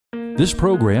This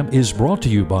program is brought to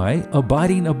you by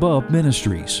Abiding Above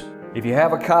Ministries. If you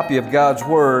have a copy of God's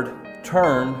Word,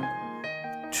 turn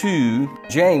to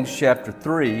James chapter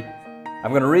 3.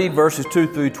 I'm going to read verses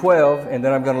 2 through 12, and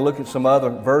then I'm going to look at some other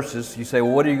verses. You say,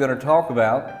 well, what are you going to talk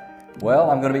about? Well,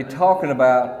 I'm going to be talking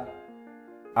about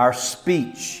our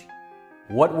speech.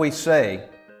 What we say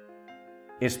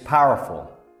is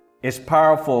powerful. It's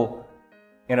powerful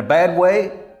in a bad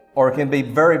way, or it can be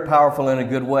very powerful in a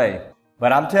good way.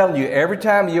 But I'm telling you, every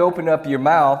time you open up your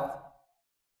mouth,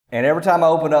 and every time I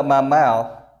open up my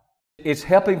mouth, it's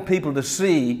helping people to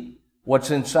see what's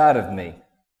inside of me.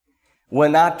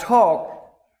 When I talk,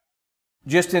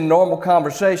 just in normal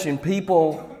conversation,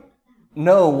 people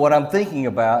know what I'm thinking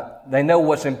about. They know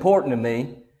what's important to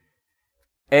me.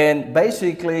 And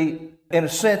basically, in a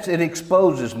sense, it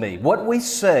exposes me. What we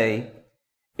say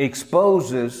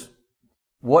exposes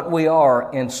what we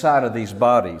are inside of these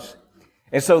bodies.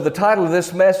 And so the title of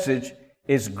this message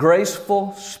is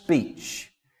Graceful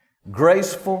Speech.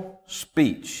 Graceful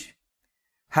Speech.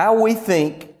 How we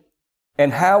think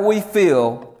and how we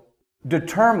feel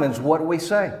determines what we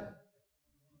say.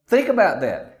 Think about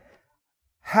that.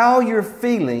 How you're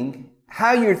feeling,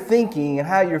 how you're thinking, and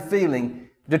how you're feeling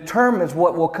determines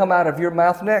what will come out of your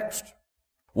mouth next.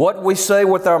 What we say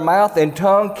with our mouth and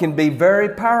tongue can be very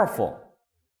powerful.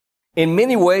 In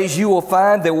many ways, you will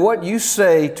find that what you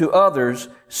say to others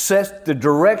sets the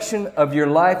direction of your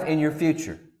life and your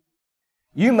future.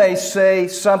 You may say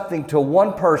something to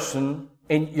one person,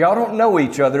 and y'all don't know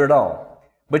each other at all,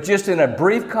 but just in a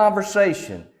brief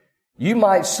conversation, you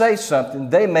might say something,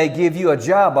 they may give you a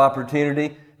job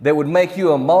opportunity that would make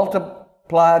you a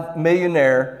multiplied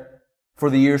millionaire for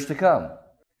the years to come.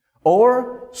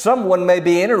 Or someone may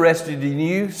be interested in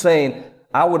you saying,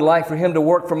 I would like for him to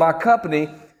work for my company,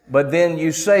 but then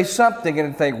you say something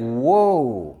and think,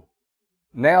 whoa,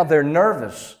 now they're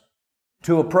nervous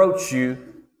to approach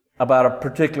you about a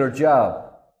particular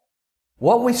job.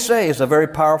 What we say is a very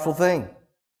powerful thing.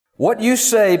 What you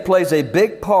say plays a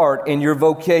big part in your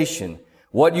vocation.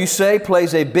 What you say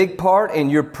plays a big part in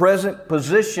your present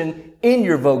position in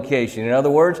your vocation. In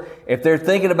other words, if they're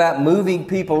thinking about moving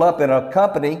people up in a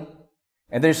company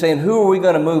and they're saying, who are we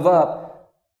going to move up?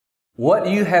 What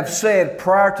you have said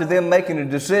prior to them making a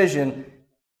decision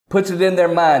puts it in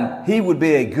their mind, he would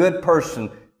be a good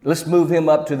person. Let's move him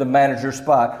up to the manager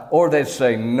spot. Or they'd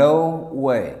say, no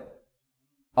way.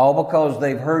 All because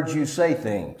they've heard you say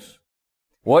things.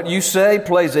 What you say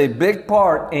plays a big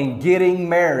part in getting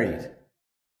married.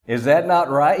 Is that not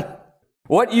right?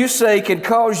 What you say can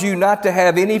cause you not to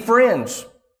have any friends.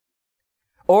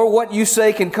 Or what you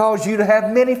say can cause you to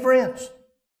have many friends.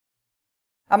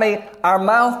 I mean, our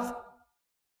mouth,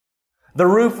 the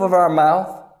roof of our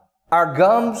mouth, our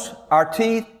gums, our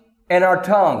teeth, and our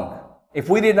tongue. If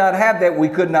we did not have that, we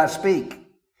could not speak.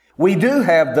 We do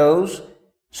have those,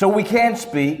 so we can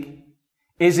speak.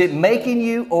 Is it making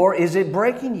you or is it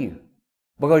breaking you?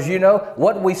 Because you know,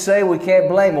 what we say we can't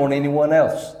blame on anyone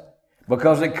else.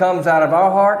 Because it comes out of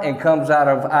our heart and comes out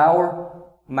of our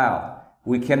mouth.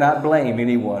 We cannot blame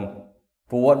anyone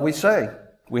for what we say.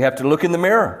 We have to look in the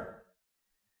mirror.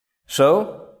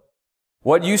 So,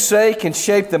 what you say can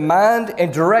shape the mind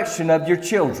and direction of your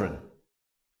children.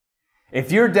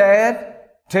 If your dad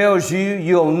tells you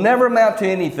you'll never amount to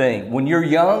anything when you're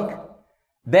young,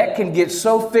 that can get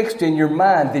so fixed in your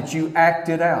mind that you act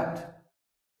it out.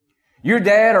 Your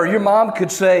dad or your mom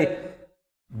could say,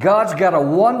 God's got a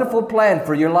wonderful plan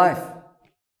for your life.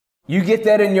 You get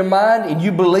that in your mind and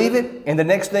you believe it, and the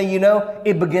next thing you know,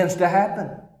 it begins to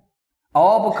happen.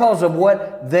 All because of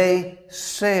what they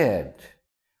said.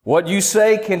 What you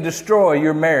say can destroy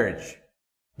your marriage.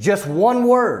 Just one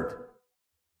word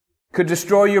could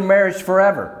destroy your marriage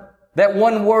forever. That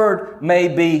one word may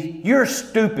be, you're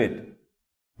stupid.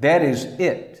 That is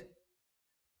it.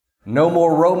 No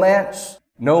more romance,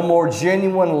 no more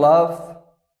genuine love.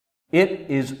 It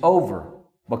is over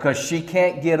because she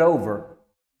can't get over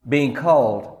being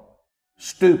called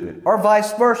stupid, or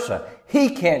vice versa. He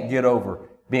can't get over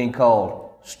being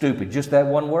called stupid. Just that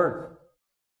one word.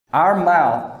 Our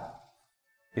mouth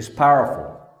is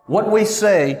powerful. What we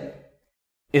say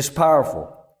is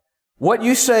powerful. What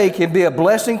you say can be a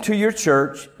blessing to your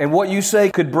church, and what you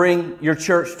say could bring your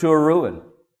church to a ruin.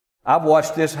 I've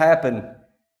watched this happen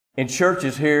in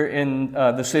churches here in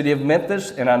the city of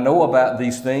Memphis, and I know about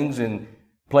these things in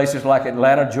places like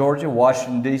Atlanta, Georgia,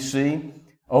 Washington, D.C.,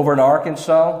 over in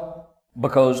Arkansas,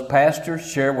 because pastors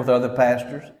share with other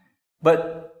pastors.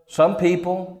 But some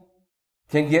people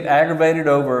can get aggravated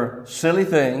over silly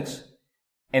things,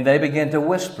 and they begin to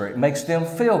whisper. It makes them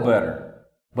feel better.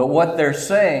 But what they're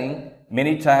saying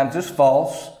many times is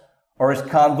false, or it's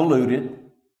convoluted,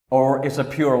 or it's a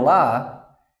pure lie,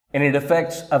 and it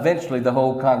affects eventually the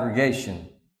whole congregation,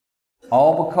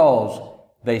 all because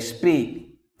they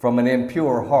speak from an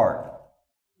impure heart.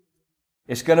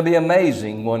 It's going to be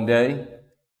amazing one day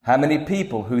how many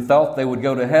people who thought they would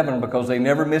go to heaven because they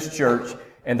never missed church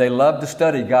and they loved to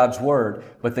study God's Word,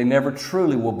 but they never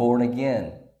truly were born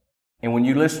again. And when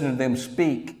you listen to them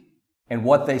speak and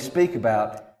what they speak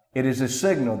about, it is a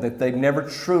signal that they've never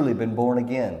truly been born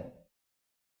again.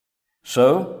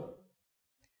 So,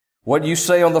 what you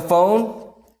say on the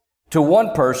phone to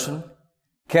one person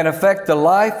can affect the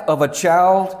life of a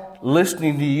child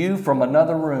listening to you from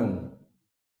another room.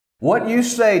 What you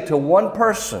say to one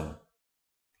person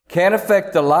can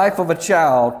affect the life of a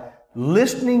child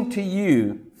listening to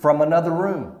you from another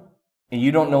room, and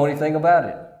you don't know anything about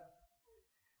it.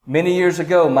 Many years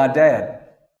ago, my dad,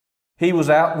 he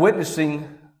was out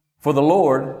witnessing for the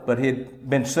Lord, but he had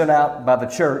been sent out by the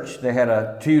church. They had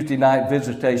a Tuesday night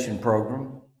visitation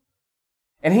program.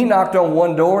 And he knocked on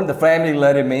one door and the family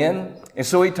let him in. And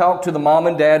so he talked to the mom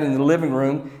and dad in the living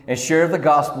room and shared the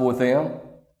gospel with them.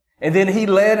 And then he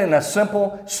led in a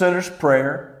simple sinner's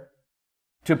prayer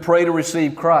to pray to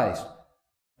receive Christ.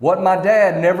 What my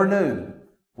dad never knew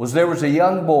was there was a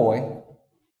young boy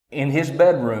in his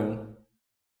bedroom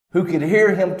who could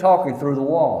hear him talking through the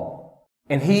wall.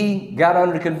 And he got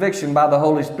under conviction by the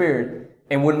Holy Spirit.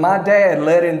 And when my dad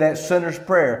led in that sinner's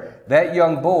prayer, that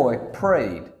young boy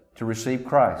prayed to receive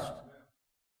Christ.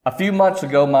 A few months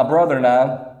ago, my brother and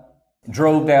I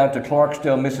drove down to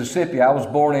Clarksdale, Mississippi. I was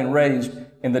born and raised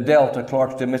in the Delta,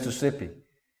 Clarksdale, Mississippi.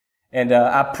 And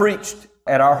I preached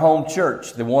at our home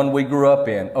church, the one we grew up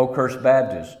in, Oakhurst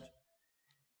Baptist.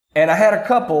 And I had a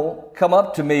couple come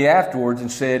up to me afterwards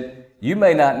and said, "You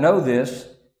may not know this."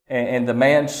 And the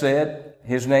man said,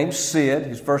 his name's Sid,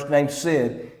 his first name's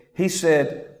Sid. He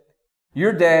said,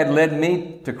 "Your dad led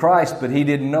me to Christ, but he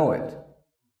didn't know it."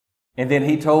 And then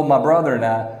he told my brother and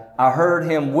I heard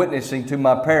him witnessing to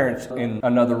my parents in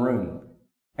another room,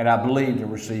 and I believed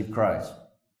and received Christ.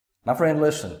 My friend,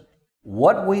 listen,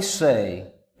 what we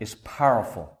say is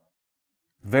powerful.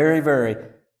 Very, very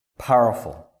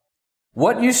powerful.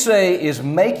 What you say is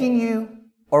making you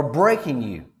or breaking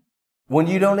you when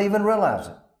you don't even realize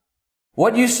it.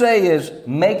 What you say is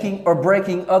making or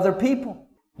breaking other people,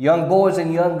 young boys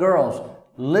and young girls,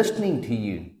 listening to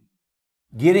you.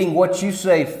 Getting what you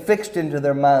say fixed into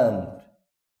their mind.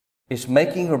 It's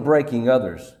making or breaking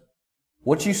others.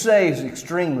 What you say is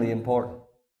extremely important.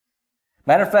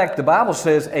 Matter of fact, the Bible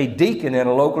says a deacon in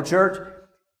a local church,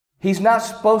 he's not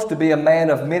supposed to be a man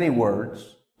of many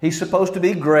words. He's supposed to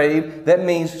be grave. That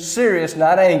means serious,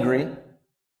 not angry,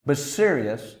 but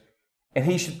serious. And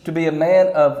he's to be a man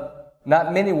of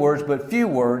not many words, but few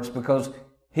words, because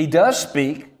he does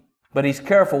speak, but he's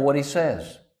careful what he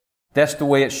says. That's the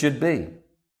way it should be.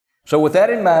 So with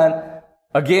that in mind,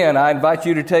 again, I invite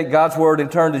you to take God's Word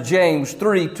and turn to James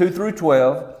 3, 2 through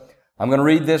 12. I'm going to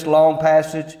read this long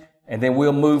passage, and then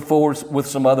we'll move forward with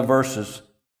some other verses.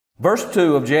 Verse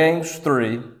 2 of James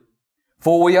 3,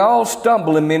 "For we all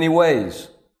stumble in many ways.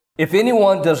 If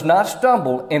anyone does not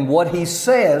stumble in what he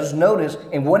says," notice,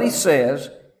 in what he says,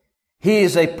 "he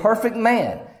is a perfect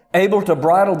man, able to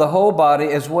bridle the whole body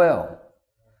as well.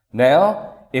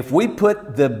 Now, if we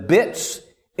put the bits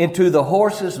into the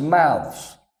horses'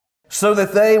 mouths so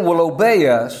that they will obey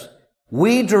us,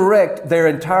 we direct their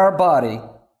entire body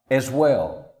as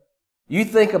well." You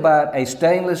think about a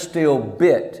stainless steel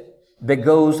bit that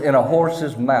goes in a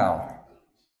horse's mouth,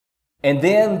 and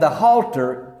then the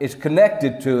halter is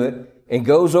connected to it and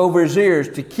goes over his ears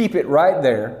to keep it right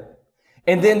there.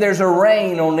 And then there's a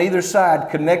rein on either side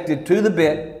connected to the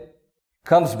bit,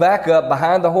 comes back up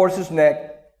behind the horse's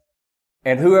neck,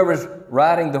 and whoever's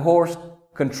riding the horse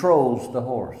controls the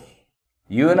horse.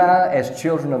 You and I, as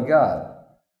children of God,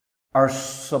 are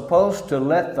supposed to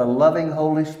let the loving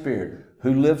Holy Spirit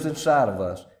who lives inside of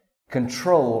us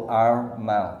control our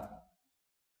mouth.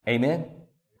 Amen?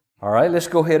 All right, let's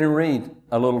go ahead and read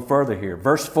a little further here.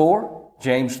 Verse 4,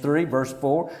 James 3, verse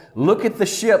 4. "Look at the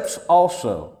ships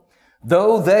also.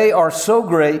 Though they are so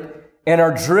great and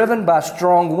are driven by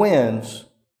strong winds,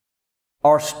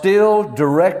 are still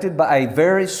directed by a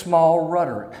very small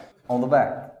rudder on the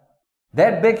back."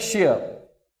 That big ship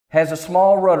has a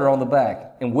small rudder on the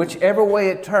back, and whichever way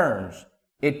it turns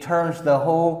the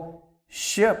whole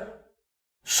ship.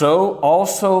 So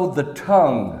also the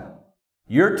tongue,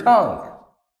 your tongue,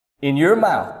 in your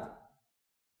mouth,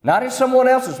 not in someone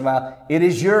else's mouth, it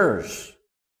is yours,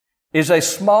 is a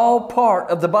small part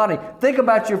of the body. Think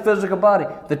about your physical body.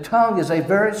 The tongue is a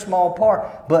very small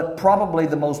part, but probably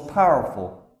the most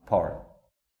powerful part.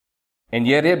 and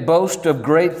yet it boasts of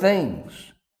great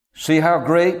things. See how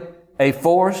great a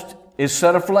forest is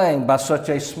set aflame by such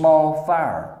a small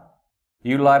fire.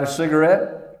 You light a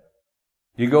cigarette,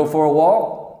 you go for a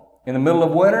walk in the middle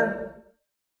of winter,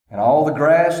 and all the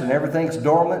grass and everything's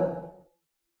dormant,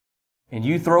 and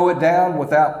you throw it down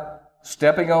without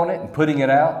stepping on it and putting it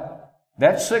out,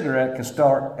 that cigarette can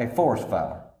start a forest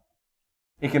fire.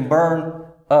 It can burn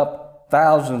up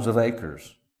thousands of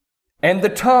acres. And the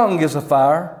tongue is a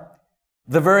fire,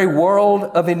 the very world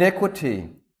of iniquity.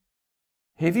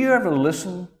 Have you ever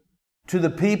listened to the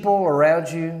people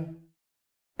around you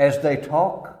as they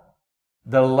talk?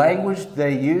 The language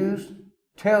they use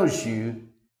tells you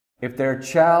if they're a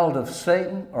child of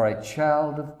Satan or a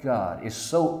child of God. It's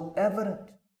so evident.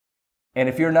 And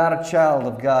if you're not a child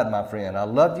of God, my friend, I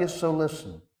love you, so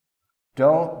listen.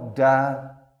 Don't die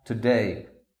today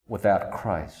without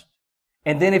Christ.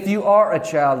 And then if you are a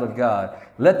child of God,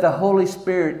 let the Holy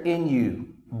Spirit in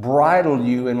you bridle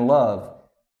you in love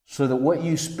so that what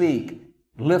you speak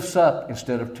lifts up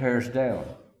instead of tears down.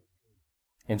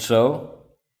 And so,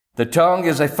 the tongue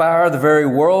is a fire, the very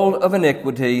world of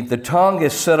iniquity. The tongue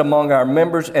is set among our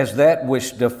members as that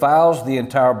which defiles the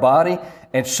entire body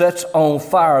and sets on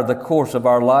fire the course of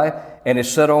our life and is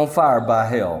set on fire by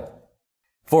hell.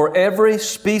 For every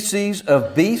species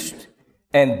of beast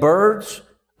and birds,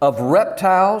 of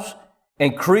reptiles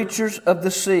and creatures of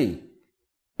the sea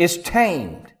is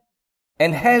tamed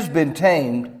and has been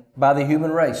tamed by the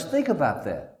human race. Think about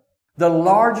that. The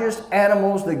largest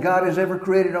animals that God has ever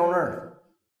created on earth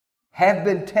have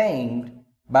been tamed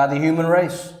by the human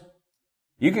race.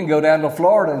 You can go down to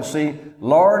Florida and see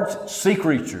large sea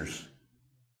creatures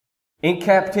in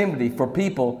captivity for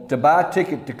people to buy a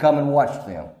ticket to come and watch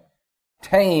them.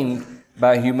 Tamed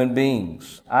by human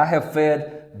beings. I have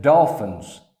fed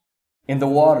dolphins in the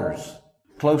waters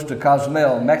close to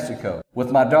Cozumel, Mexico.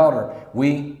 With my daughter,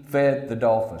 we fed the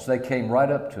dolphins. They came right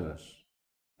up to us.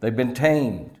 They've been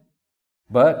tamed.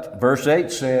 But verse 8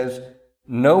 says,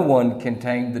 no one can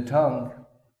tame the tongue.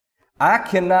 I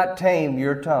cannot tame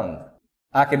your tongue.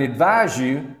 I can advise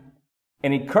you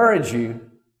and encourage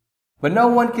you, but no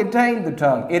one can tame the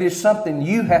tongue. It is something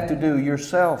you have to do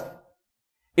yourself.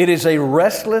 It is a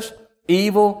restless,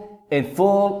 evil, and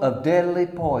full of deadly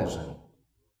poison.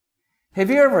 Have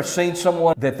you ever seen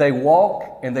someone that they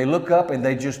walk and they look up and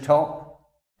they just talk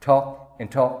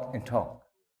and talk and talk?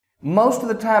 Most of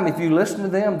the time, if you listen to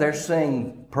them, they're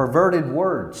saying perverted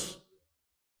words.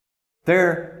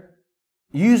 They're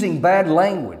using bad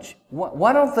language.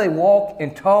 Why don't they walk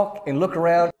and talk and look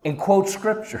around and quote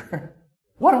Scripture?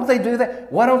 Why don't they do that?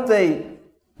 Why don't they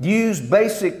use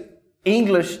basic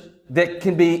English that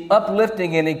can be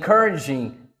uplifting and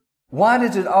encouraging? Why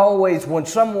does it always, when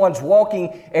someone's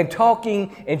walking and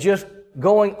talking and just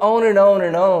going on and on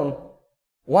and on,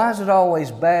 why is it always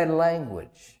bad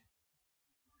language?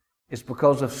 It's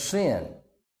because of sin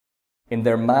in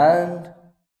their mind,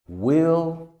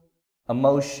 will,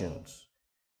 emotions.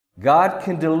 God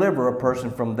can deliver a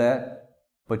person from that,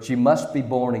 but you must be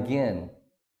born again.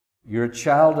 You're a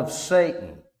child of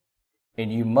Satan,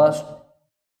 and you must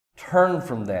turn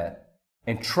from that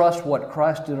and trust what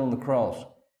Christ did on the cross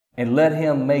and let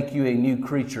Him make you a new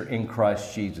creature in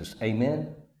Christ Jesus.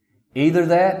 Amen? Either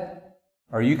that,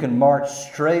 or you can march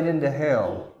straight into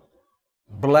hell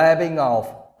blabbing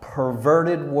off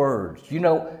perverted words. You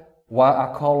know why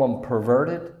I call them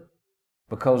perverted?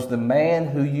 Because the man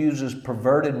who uses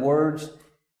perverted words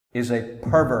is a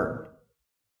pervert.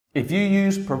 If you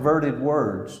use perverted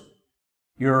words,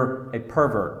 you're a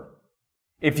pervert.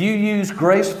 If you use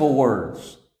graceful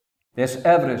words, that's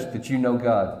evidence that you know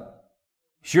God.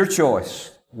 It's your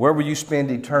choice. Where will you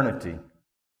spend eternity?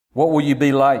 What will you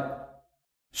be like?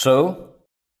 So,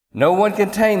 no one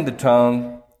can tame the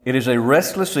tongue. It is a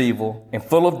restless evil and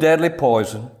full of deadly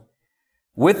poison.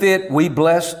 With it we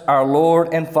bless our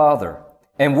Lord and Father,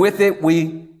 and with it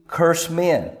we curse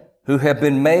men who have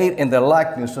been made in the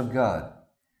likeness of God.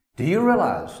 Do you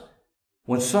realize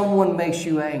when someone makes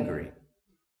you angry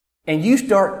and you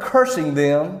start cursing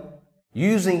them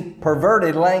using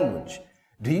perverted language,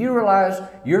 do you realize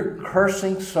you're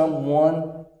cursing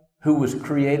someone who was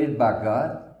created by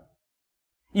God?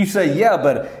 You say, yeah,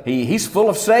 but he's full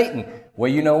of Satan.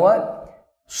 Well, you know what?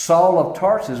 Saul of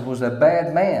Tarsus was a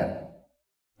bad man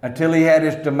until he had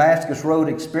his Damascus Road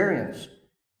experience.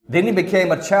 Then he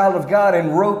became a child of God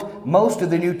and wrote most of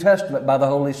the New Testament by the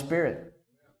Holy Spirit.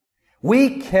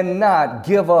 We cannot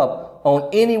give up on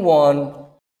anyone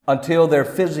until they're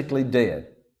physically dead.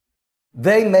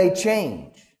 They may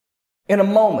change in a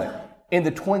moment, in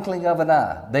the twinkling of an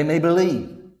eye. They may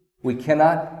believe. We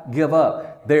cannot give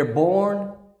up. They're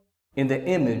born in the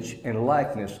image and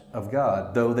likeness of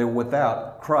God, though they're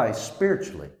without Christ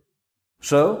spiritually.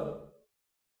 So,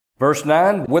 verse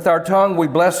 9, with our tongue we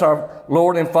bless our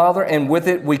Lord and Father, and with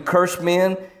it we curse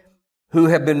men who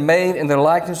have been made in the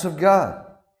likeness of God.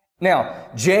 Now,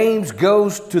 James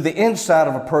goes to the inside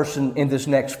of a person in this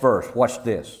next verse. Watch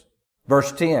this.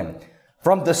 Verse 10,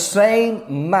 from the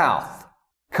same mouth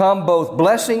come both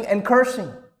blessing and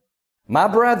cursing. My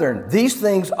brethren, these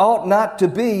things ought not to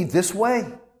be this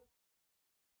way.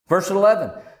 Verse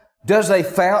 11, does a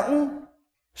fountain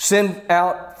send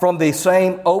out from the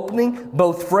same opening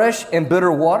both fresh and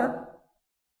bitter water?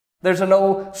 There's an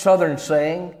old Southern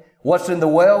saying, what's in the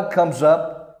well comes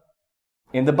up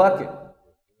in the bucket.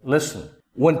 Listen,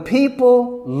 when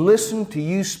people listen to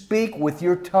you speak with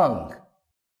your tongue,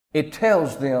 it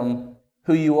tells them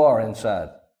who you are inside.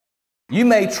 You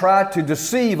may try to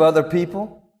deceive other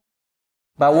people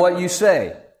by what you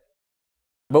say,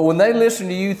 but when they listen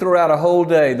to you throughout a whole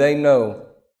day, they know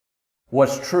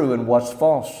what's true and what's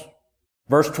false.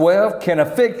 Verse 12, can a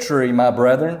fig tree, my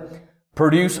brethren,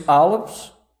 produce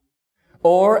olives,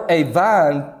 or a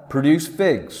vine produce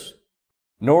figs?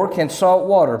 Nor can salt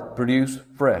water produce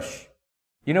fresh.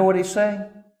 You know what he's saying?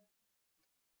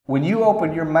 When you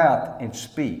open your mouth and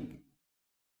speak,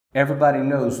 everybody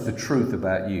knows the truth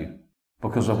about you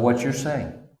because of what you're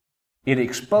saying. It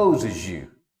exposes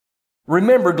you.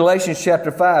 Remember Galatians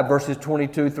chapter 5, verses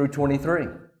 22 through 23.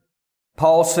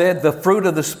 Paul said, the fruit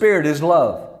of the Spirit is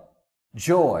love,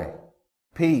 joy,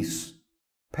 peace,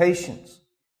 patience,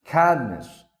 kindness,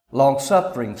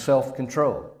 long-suffering,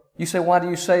 self-control. You say, why do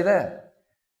you say that?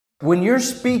 When you're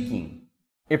speaking,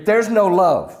 if there's no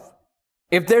love,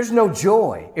 if there's no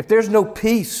joy, if there's no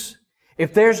peace,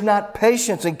 if there's not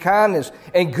patience and kindness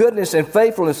and goodness and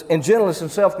faithfulness and gentleness and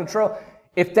self-control,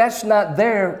 if that's not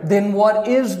there, then what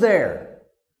is there?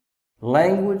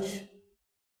 Language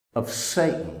of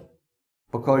Satan,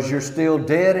 because you're still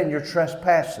dead in your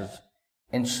trespasses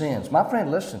and sins. My friend,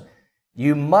 listen,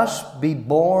 you must be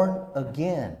born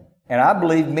again. And I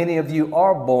believe many of you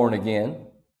are born again,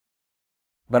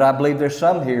 but I believe there's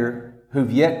some here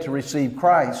who've yet to receive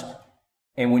Christ.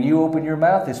 And when you open your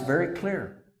mouth, it's very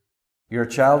clear. You're a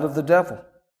child of the devil.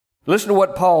 Listen to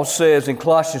what Paul says in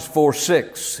Colossians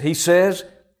 4:6. He says,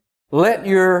 let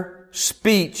your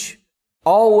speech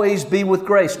always be with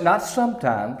grace, not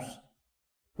sometimes.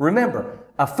 Remember,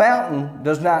 a fountain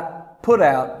does not put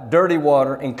out dirty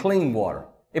water and clean water.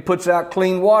 It puts out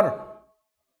clean water.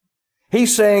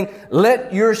 He's saying,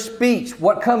 let your speech,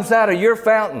 what comes out of your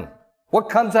fountain, what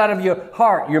comes out of your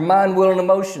heart, your mind, will, and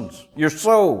emotions, your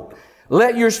soul,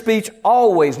 let your speech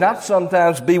always, not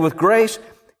sometimes, be with grace,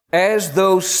 as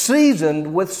though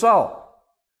seasoned with salt.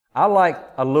 I like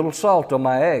a little salt on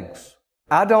my eggs.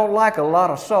 I don't like a lot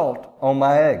of salt on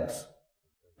my eggs.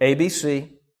 ABC,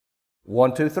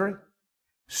 1, 2, 3.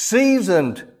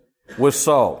 Seasoned with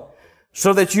salt,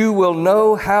 so that you will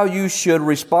know how you should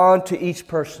respond to each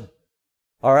person.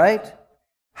 All right?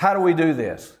 How do we do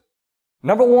this?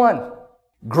 Number 1,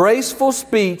 graceful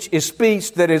speech is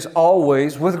speech that is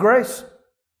always with grace.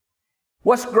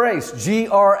 What's grace?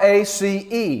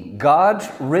 G-R-A-C-E. God's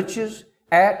riches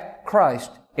at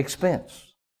Christ's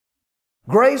expense.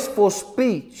 Graceful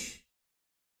speech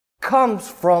comes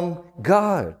from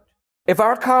God. If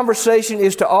our conversation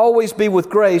is to always be with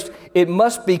grace, it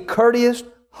must be courteous,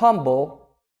 humble,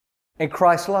 and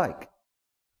Christ-like.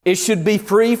 It should be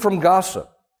free from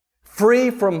gossip, free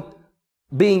from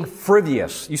being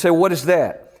frivolous. You say, what is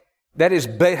that? That is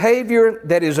behavior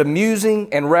that is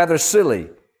amusing and rather silly,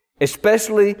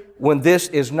 especially when this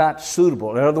is not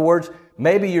suitable. In other words,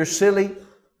 maybe you're silly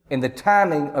and the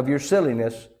timing of your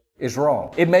silliness is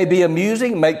wrong. It may be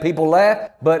amusing, make people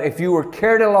laugh, but if you were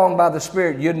carried along by the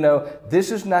Spirit, you'd know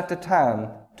this is not the time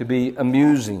to be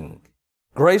amusing.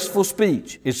 Graceful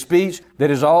speech is speech that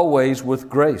is always with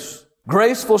grace.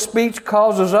 Graceful speech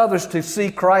causes others to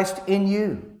see Christ in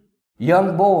you.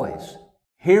 Young boys,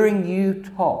 hearing you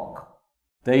talk,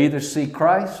 they either see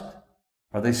Christ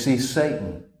or they see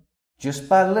Satan just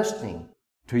by listening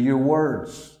to your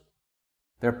words.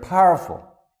 They're powerful.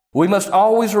 We must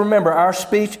always remember our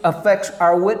speech affects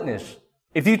our witness.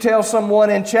 If you tell someone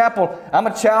in chapel, I'm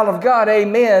a child of God,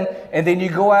 amen, and then you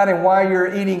go out and while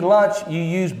you're eating lunch, you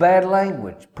use bad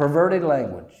language, perverted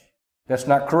language. That's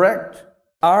not correct.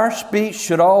 Our speech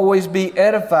should always be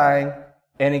edifying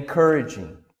and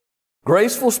encouraging.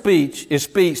 Graceful speech is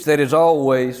speech that is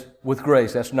always with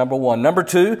grace. That's number 1. Number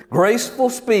 2, graceful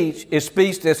speech is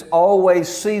speech that's always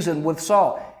seasoned with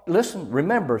salt. Listen,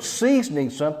 remember, seasoning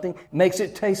something makes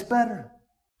it taste better.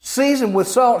 Seasoned with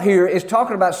salt here is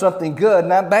talking about something good,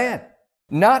 not bad.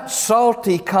 Not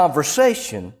salty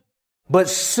conversation, but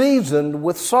seasoned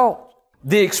with salt.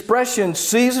 The expression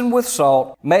seasoned with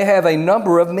salt may have a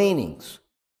number of meanings.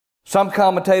 Some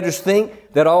commentators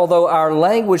think that although our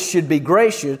language should be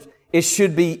gracious, it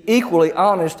should be equally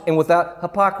honest and without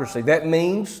hypocrisy. That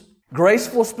means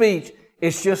graceful speech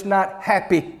is just not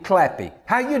happy clappy.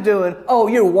 How you doing? Oh,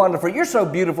 you're wonderful. You're so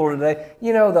beautiful today.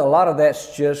 You know, a lot of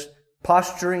that's just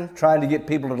posturing, trying to get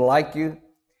people to like you.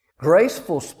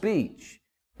 Graceful speech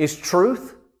is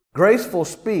truth. Graceful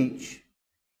speech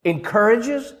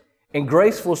encourages, and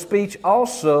graceful speech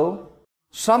also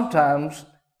sometimes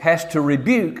has to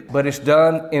rebuke, but it's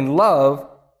done in love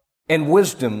and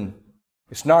wisdom.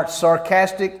 It's not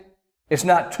sarcastic. It's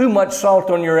not too much salt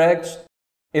on your eggs.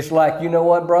 It's like, you know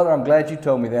what, brother, I'm glad you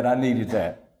told me that. I needed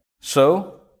that.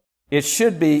 So, it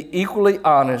should be equally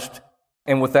honest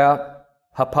and without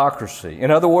hypocrisy.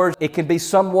 In other words, it can be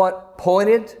somewhat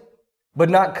pointed, but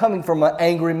not coming from an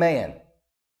angry man.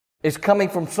 It's coming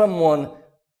from someone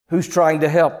who's trying to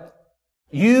help.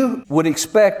 You would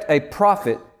expect a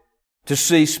prophet to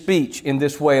see speech in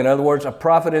this way. In other words, a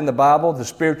prophet in the Bible, the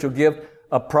spiritual gift,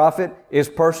 a prophet is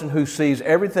a person who sees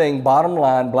everything bottom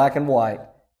line, black and white,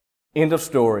 end of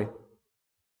story.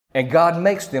 And God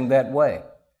makes them that way.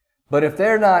 But if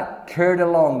they're not carried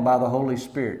along by the Holy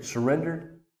Spirit,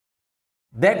 surrendered,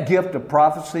 that gift of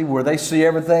prophecy where they see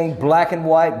everything black and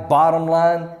white, bottom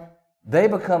line, they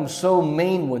become so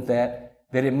mean with that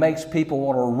it makes people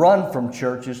want to run from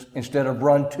churches instead of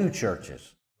run to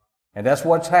churches. And that's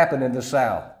what's happened in the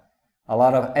South. A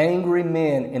lot of angry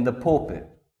men in the pulpit,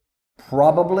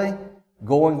 probably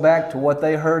going back to what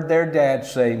they heard their dad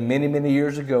say many, many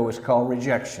years ago, is called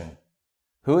rejection.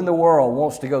 Who in the world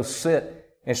wants to go sit,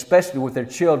 especially with their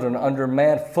children, under a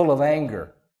man full of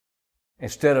anger,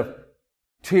 instead of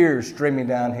tears streaming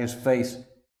down his face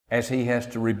as he has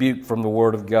to rebuke from the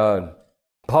Word of God?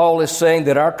 Paul is saying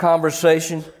that our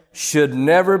conversation should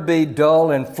never be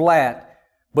dull and flat,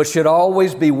 but should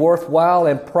always be worthwhile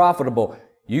and profitable.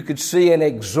 You could see an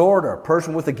exhorter, a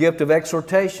person with the gift of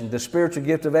exhortation, the spiritual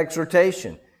gift of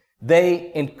exhortation.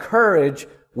 They encourage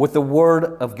with the Word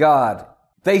of God.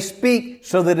 They speak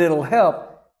so that it'll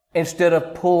help instead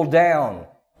of pull down.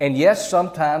 And yes,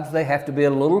 sometimes they have to be a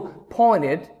little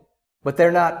pointed, but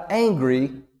they're not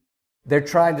angry. They're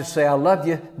trying to say, I love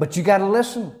you, but you got to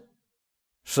listen.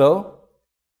 So,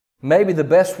 maybe the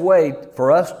best way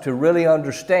for us to really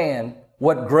understand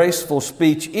what graceful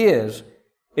speech is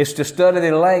to study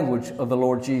the language of the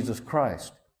Lord Jesus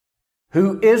Christ,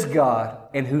 who is God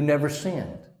and who never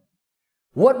sinned.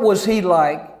 What was He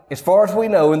like, as far as we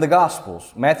know in the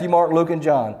Gospels, Matthew, Mark, Luke, and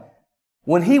John,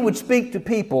 when He would speak to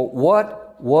people?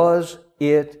 What was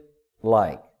it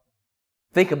like?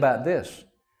 Think about this.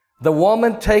 The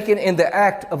woman taken in the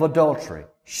act of adultery,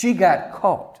 she got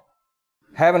caught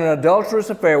having an adulterous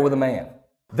affair with a man.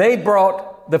 They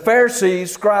brought the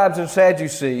Pharisees, scribes, and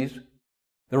Sadducees,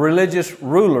 the religious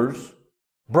rulers,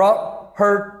 brought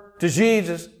her to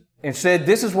Jesus and said,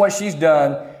 this is what she's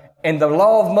done, and the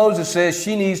law of Moses says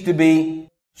she needs to be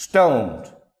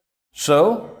stoned.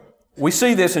 So, we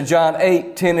see this in John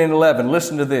 8, 10, and 11.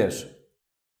 Listen to this.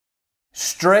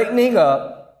 Straightening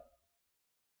up,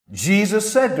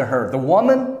 Jesus said to her, the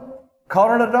woman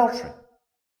caught in adultery.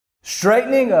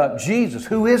 Straightening up, Jesus,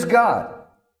 who is God,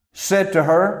 said to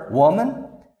her, woman,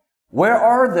 where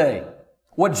are they?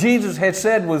 What Jesus had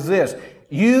said was this,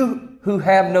 you who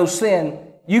have no sin,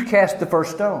 you cast the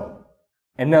first stone.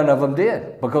 And none of them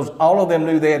did, because all of them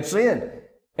knew they had sinned.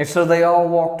 And so they all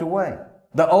walked away.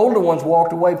 The older ones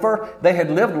walked away first. They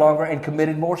had lived longer and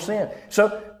committed more sin.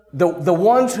 So the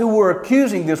ones who were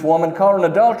accusing this woman caught in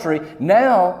adultery,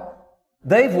 now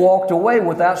they've walked away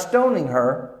without stoning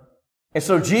her. And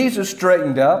so Jesus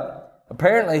straightened up.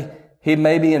 Apparently, he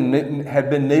maybe had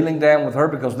been kneeling down with her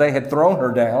because they had thrown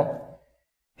her down.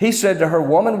 He said to her,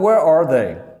 woman, where are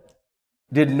they?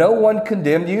 Did no one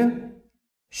condemn you?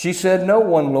 She said, no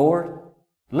one, Lord.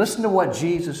 Listen to what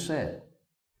Jesus said.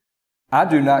 I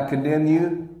do not condemn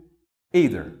you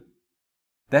either.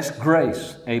 That's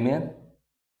grace. Amen.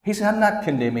 He said, I'm not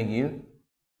condemning you.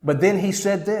 But then he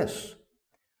said this,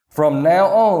 from now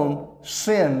on,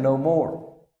 sin no more.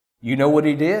 You know what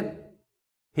he did?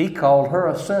 He called her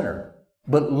a sinner.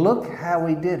 But look how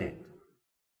he did it.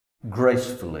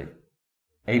 Gracefully.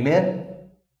 Amen?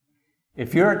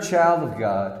 If you're a child of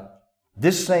God,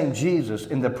 this same Jesus,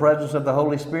 in the presence of the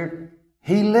Holy Spirit,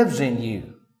 He lives in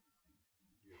you.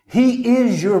 He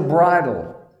is your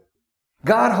bridle.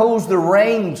 God holds the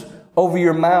reins over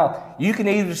your mouth. You can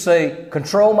either say,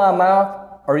 control my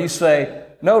mouth, or you say,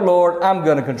 no, Lord, I'm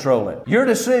going to control it. Your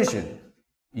decision.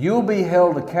 You'll be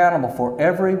held accountable for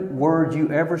every word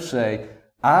you ever say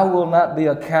I will not be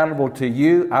accountable to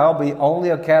you. I'll be only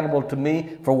accountable to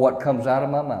me for what comes out of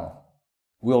my mouth.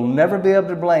 We'll never be able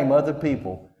to blame other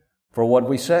people for what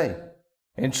we say.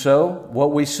 And so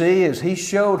what we see is he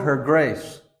showed her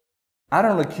grace. I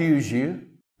don't accuse you,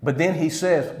 but then he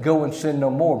says, go and sin no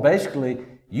more. Basically,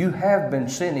 you have been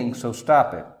sinning, so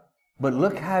stop it. But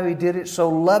look how he did it so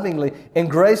lovingly and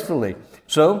gracefully.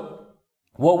 So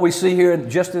what we see here,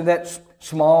 just in that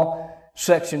small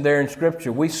section there in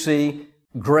Scripture, we see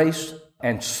grace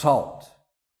and salt.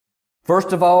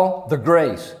 First of all, the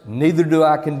grace, neither do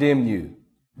I condemn you.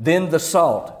 Then the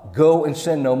salt, go and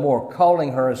sin no more,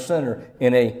 calling her a sinner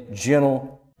in a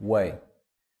gentle way.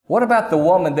 What about the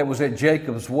woman that was at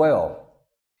Jacob's well?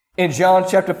 In John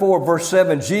chapter 4, verse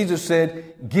 7, Jesus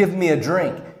said, give me a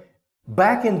drink.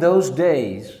 Back in those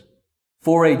days,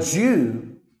 for a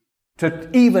Jew to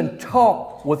even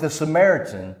talk with a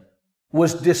Samaritan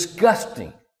was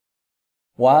disgusting.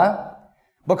 Why?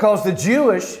 Because the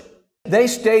Jewish, they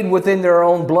stayed within their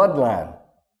own bloodline.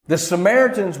 The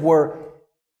Samaritans were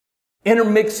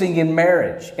intermixing in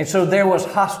marriage. And so there was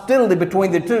hostility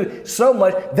between the two so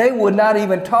much they would not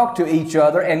even talk to each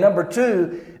other. And number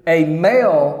two, a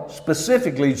male,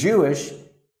 specifically Jewish,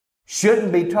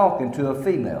 shouldn't be talking to a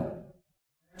female.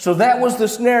 So that was the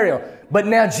scenario. But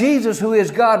now Jesus, who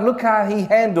is God, look how he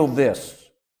handled this.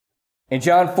 In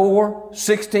John 4,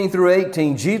 16 through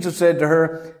 18, Jesus said to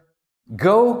her,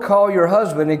 go call your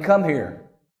husband and come here.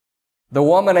 The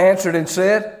woman answered and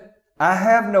said, I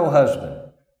have no husband.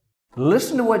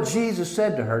 Listen to what Jesus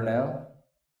said to her now.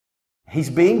 He's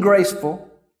being graceful.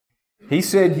 He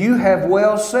said, you have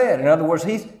well said. In other words,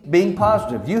 he's being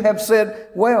positive. You have said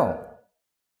well.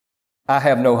 I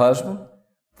have no husband,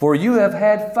 for you have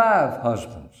had 5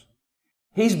 husbands.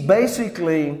 He's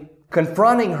basically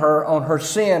confronting her on her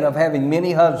sin of having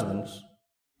many husbands.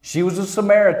 She was a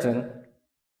Samaritan.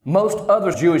 Most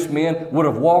other Jewish men would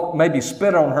have walked, maybe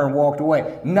spit on her and walked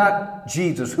away. Not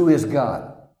Jesus, who is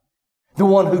God, the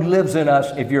one who lives in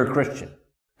us if you're a Christian.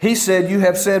 He said, you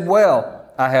have said well,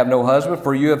 I have no husband,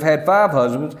 for you have had 5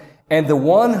 husbands, and the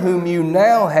one whom you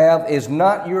now have is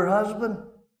not your husband.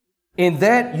 In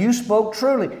that you spoke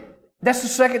truly. That's the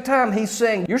second time he's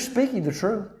saying, you're speaking the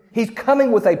truth. He's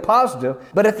coming with a positive,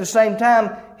 but at the same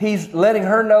time, he's letting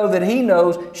her know that he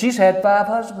knows she's had 5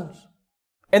 husbands.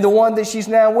 And the one that she's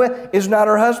now with is not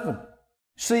her husband.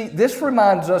 See, this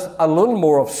reminds us a little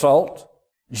more of salt.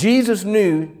 Jesus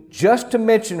knew just to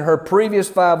mention her previous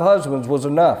 5 husbands was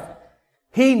enough.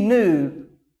 He knew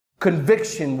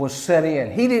conviction was set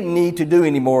in. He didn't need to do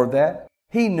any more of that.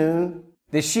 He knew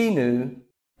that she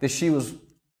was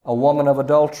a woman of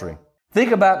adultery.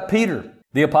 Think about Peter,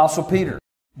 the Apostle Peter.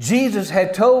 Jesus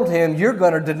had told him, you're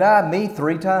going to deny me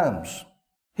 3 times.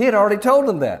 He had already told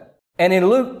him that. And in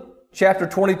Luke chapter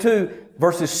 22,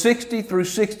 verses 60 through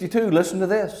 62, listen to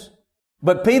this.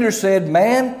 But Peter said,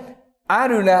 man, I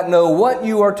do not know what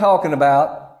you are talking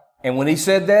about. And when he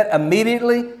said that,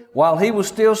 immediately, while he was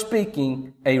still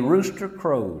speaking, a rooster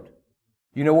crowed.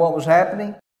 You know what was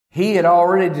happening? He had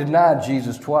already denied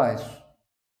Jesus twice.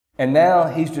 And now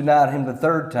he's denied him the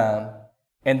 3rd time.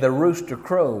 And the rooster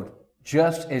crowed,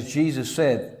 just as Jesus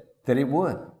said that it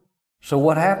would. So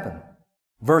what happened?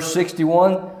 Verse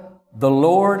 61, the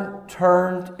Lord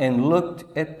turned and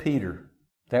looked at Peter.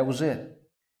 That was it.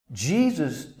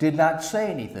 Jesus did not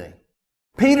say anything.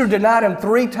 Peter denied him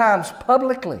 3 times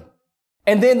publicly.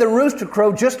 And then the rooster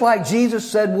crowed just like Jesus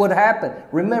said would happen.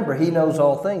 Remember, he knows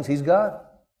all things. He's God.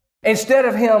 Instead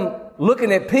of him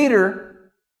looking at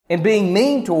Peter and being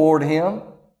mean toward him,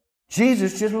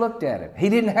 Jesus just looked at him. He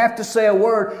didn't have to say a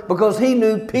word because he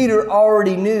knew Peter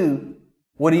already knew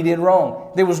what he did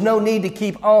wrong. There was no need to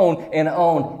keep on and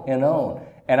on and on.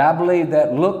 And I believe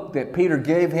that look that Peter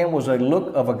gave him was a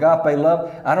look of agape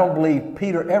love. I don't believe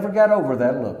Peter ever got over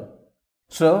that look.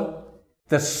 So,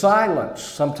 the silence,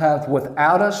 sometimes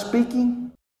without us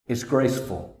speaking, is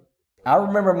graceful. I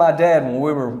remember my dad when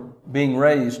we were being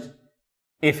raised.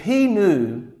 If he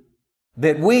knew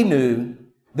that we knew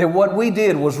that what we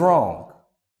did was wrong,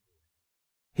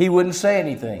 he wouldn't say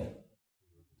anything.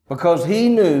 Because he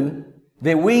knew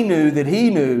that we knew that he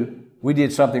knew we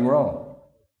did something wrong.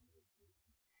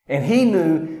 And he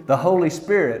knew the Holy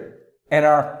Spirit and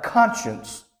our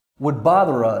conscience would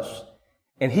bother us.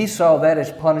 And he saw that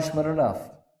as punishment enough.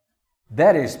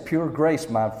 That is pure grace,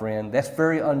 my friend. That's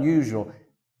very unusual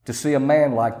to see a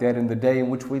man like that in the day in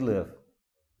which we live.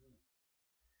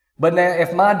 But now,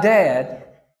 if my dad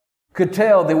could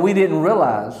tell that we didn't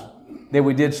realize that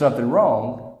we did something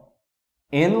wrong,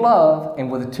 in love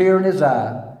and with a tear in his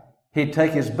eye, he'd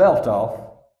take his belt off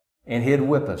and he'd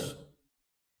whip us.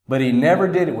 But he never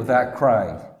did it without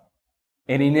crying.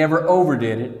 and He never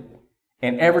overdid it.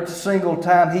 And every single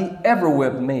time He ever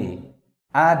whipped me,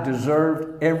 I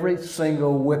deserved every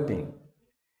single whipping.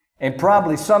 And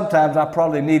sometimes I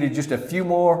probably needed just a few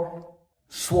more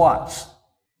swats.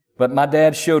 But my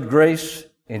dad showed grace,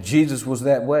 and Jesus was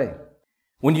that way.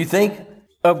 When you think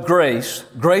of grace,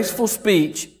 graceful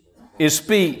speech is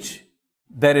speech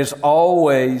that is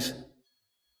always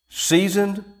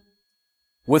seasoned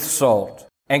with salt.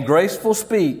 And graceful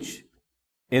speech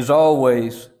is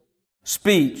always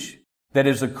speech that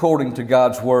is according to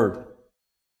God's Word.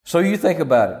 So you think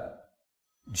about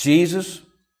it. Jesus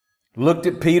looked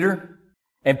at Peter,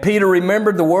 and Peter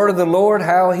remembered the word of the Lord,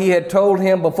 how He had told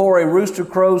him, before a rooster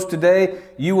crows today,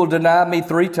 you will deny me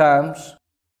 3 times.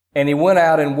 And he went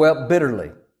out and wept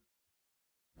bitterly.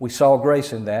 We saw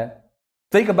grace in that.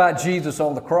 Think about Jesus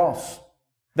on the cross.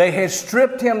 They had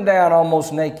stripped Him down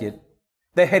almost naked.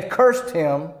 They had cursed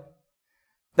Him.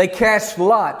 They cast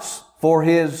lots for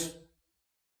His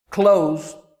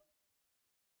clothes.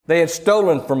 They had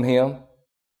stolen from Him.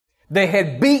 They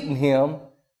had beaten Him.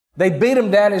 They beat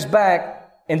Him down His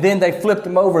back, and then they flipped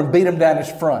Him over and beat Him down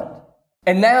His front.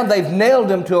 And now they've nailed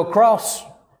Him to a cross.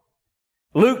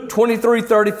 Luke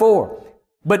 23:34.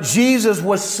 But Jesus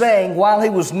was saying while He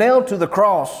was nailed to the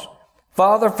cross,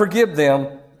 Father, forgive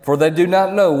them, for they do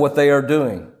not know what they are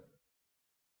doing.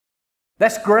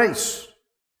 That's grace.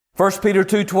 1 Peter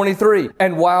 2:23.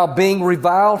 And while being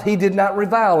reviled, He did not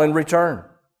revile in return.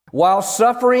 While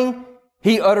suffering,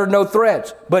 He uttered no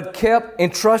threats, but kept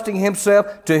entrusting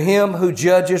Himself to Him who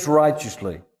judges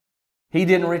righteously. He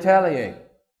didn't retaliate.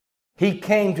 He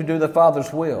came to do the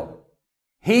Father's will.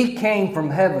 He came from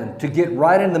heaven to get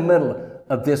right in the middle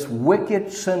of this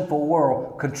wicked, sinful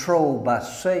world controlled by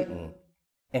Satan.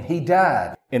 And He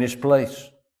died in His place.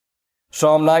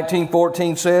 Psalm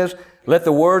 19:14 says, let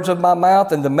the words of my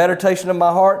mouth and the meditation of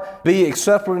my heart be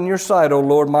acceptable in your sight, O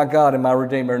Lord, my God and my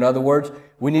Redeemer. In other words,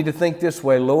 we need to think this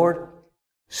way. Lord,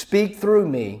 speak through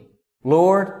me.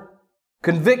 Lord,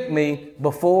 convict me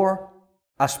before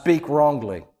I speak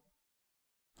wrongly.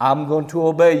 I'm going to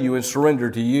obey you and surrender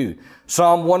to you.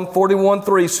 Psalm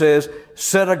 141:3 says,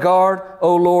 set a guard,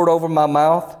 O Lord, over my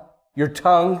mouth, your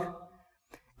tongue.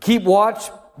 Keep watch,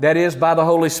 that is, by the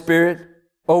Holy Spirit,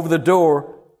 over the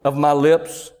door of my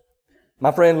lips.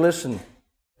 My friend, listen,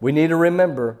 we need to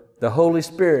remember the Holy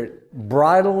Spirit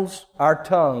bridles our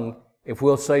tongue if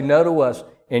we'll say no to us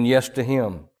and yes to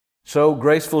Him. So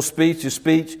graceful speech is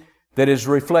speech that is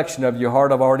a reflection of your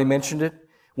heart. I've already mentioned it.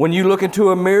 When you look into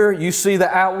a mirror, you see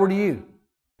the outward you.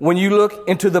 When you look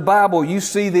into the Bible, you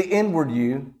see the inward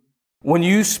you. When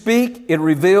you speak, it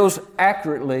reveals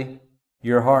accurately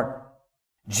your heart.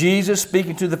 Jesus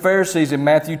speaking to the Pharisees in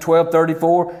Matthew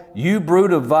 12:34, you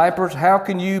brood of vipers, how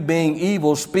can you, being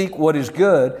evil, speak what is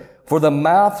good? For the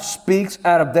mouth speaks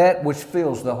out of that which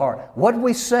fills the heart. What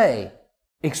we say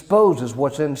exposes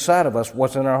what's inside of us,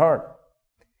 what's in our heart.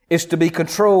 It's to be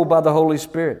controlled by the Holy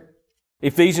Spirit.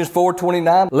 Ephesians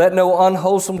 4:29, let no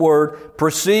unwholesome word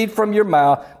proceed from your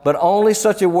mouth, but only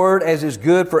such a word as is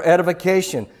good for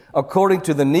edification, according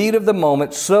to the need of the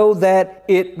moment, so that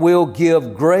it will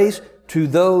give grace to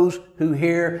those who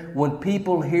hear. When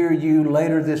people hear you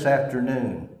later this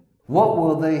afternoon, what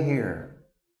will they hear?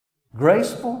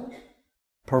 Graceful,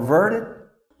 perverted,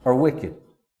 or wicked?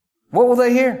 What will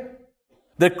they hear?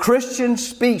 The Christian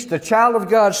speech, the child of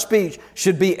God's speech,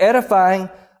 should be edifying,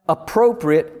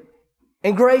 appropriate,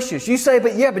 and gracious. You say,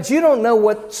 but you don't know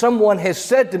what someone has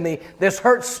said to me that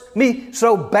hurts me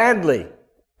so badly.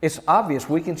 It's obvious.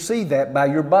 We can see that by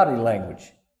your body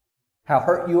language, how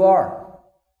hurt you are.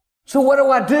 So what do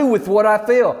I do with what I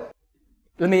feel?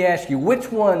 Let me ask you,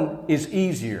 which one is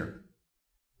easier?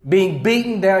 Being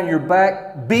beaten down your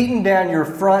back, beaten down your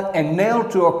front, and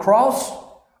nailed to a cross?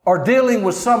 Or dealing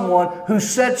with someone who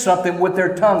said something with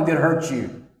their tongue that hurts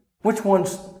you? Which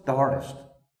one's the hardest?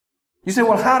 You say,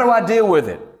 well, how do I deal with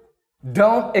it?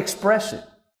 Don't express it.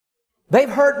 They've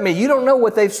hurt me. You don't know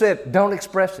what they've said. Don't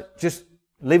express it. Just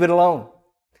leave it alone.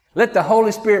 Let the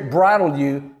Holy Spirit bridle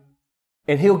you,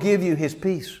 and He'll give you His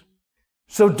peace.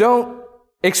 So don't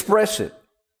express it.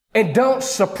 And don't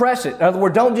suppress it. In other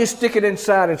words, don't just stick it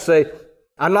inside and say,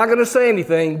 I'm not going to say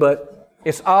anything, but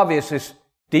it's obvious it's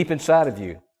deep inside of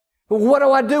you. But what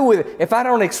do I do with it? If I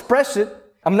don't express it,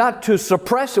 I'm not to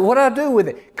suppress it. What do I do with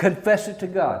it? Confess it to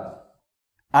God.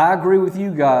 I agree with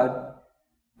you, God.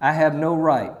 I have no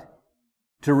right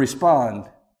to respond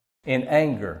in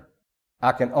anger.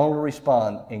 I can only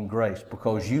respond in grace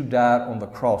because you died on the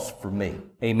cross for me.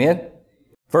 Amen?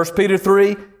 1 Peter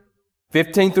 3,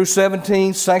 15 through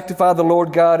 17, sanctify the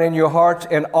Lord God in your hearts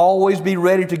and always be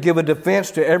ready to give a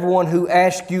defense to everyone who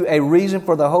asks you a reason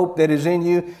for the hope that is in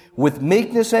you with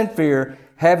meekness and fear,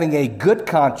 having a good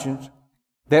conscience,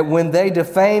 that when they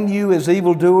defame you as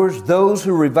evildoers, those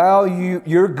who revile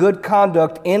your good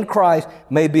conduct in Christ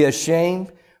may be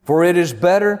ashamed. For it is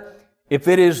better, if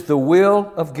it is the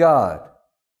will of God,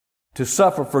 to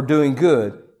suffer for doing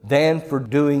good than for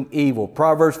doing evil.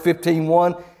 Proverbs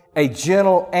 15:1, a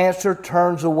gentle answer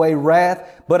turns away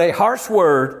wrath, but a harsh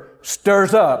word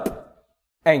stirs up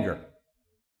anger.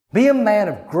 Be a man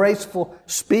of graceful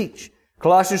speech.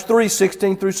 Colossians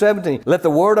 3:16 through 17. Let the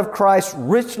word of Christ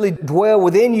richly dwell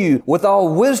within you with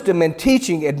all wisdom and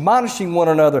teaching, admonishing one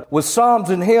another with psalms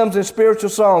and hymns and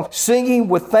spiritual songs, singing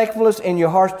with thankfulness in your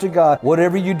hearts to God.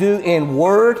 Whatever you do in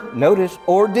word, notice,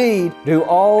 or deed, do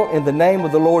all in the name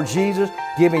of the Lord Jesus,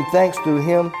 giving thanks through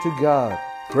Him to God.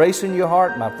 Grace in your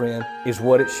heart, my friend, is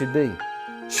what it should be.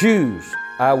 Choose,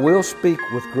 I will speak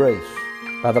with grace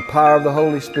by the power of the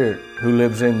Holy Spirit who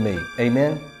lives in me.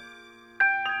 Amen.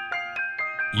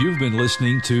 You've been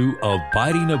listening to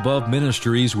Abiding Above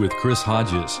Ministries with Chris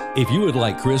Hodges. If you would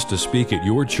like Chris to speak at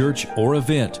your church or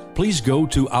event, please go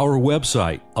to our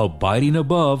website,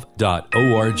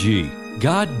 abidingabove.org.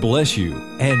 God bless you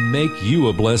and make you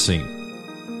a blessing.